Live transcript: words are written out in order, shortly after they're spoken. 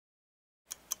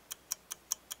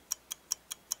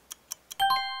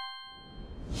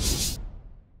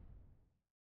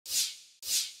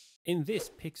In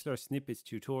this Pixlr Snippets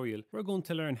tutorial, we're going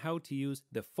to learn how to use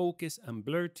the Focus and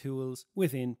Blur tools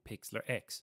within Pixlr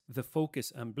X. The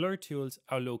Focus and Blur tools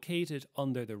are located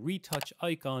under the Retouch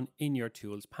icon in your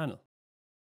Tools panel.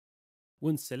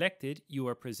 Once selected, you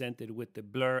are presented with the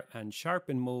Blur and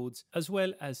Sharpen modes, as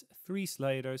well as 3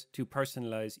 sliders to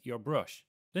personalize your brush.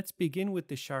 Let's begin with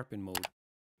the Sharpen mode.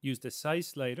 Use the size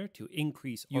slider to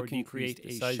increase or decrease create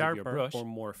the size of your brush or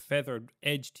more feathered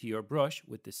edge to your brush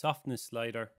with the softness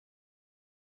slider.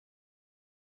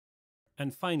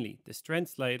 And finally, the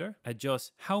strength slider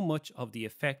adjusts how much of the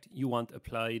effect you want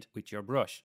applied with your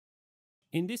brush.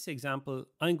 In this example,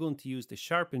 I'm going to use the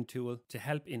Sharpen tool to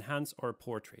help enhance our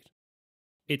portrait.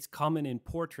 It's common in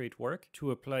portrait work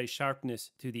to apply sharpness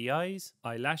to the eyes,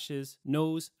 eyelashes,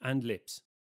 nose, and lips.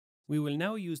 We will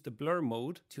now use the blur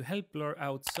mode to help blur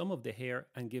out some of the hair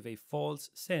and give a false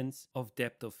sense of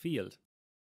depth of field.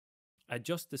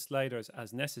 Adjust the sliders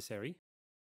as necessary.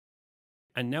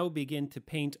 And now begin to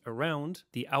paint around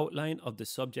the outline of the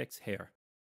subject's hair.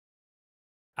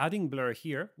 Adding blur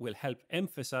here will help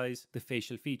emphasize the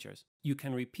facial features. You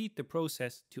can repeat the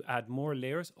process to add more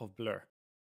layers of blur.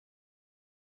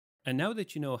 And now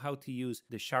that you know how to use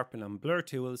the Sharpen and Blur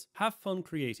tools, have fun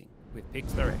creating with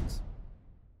Pixlr X.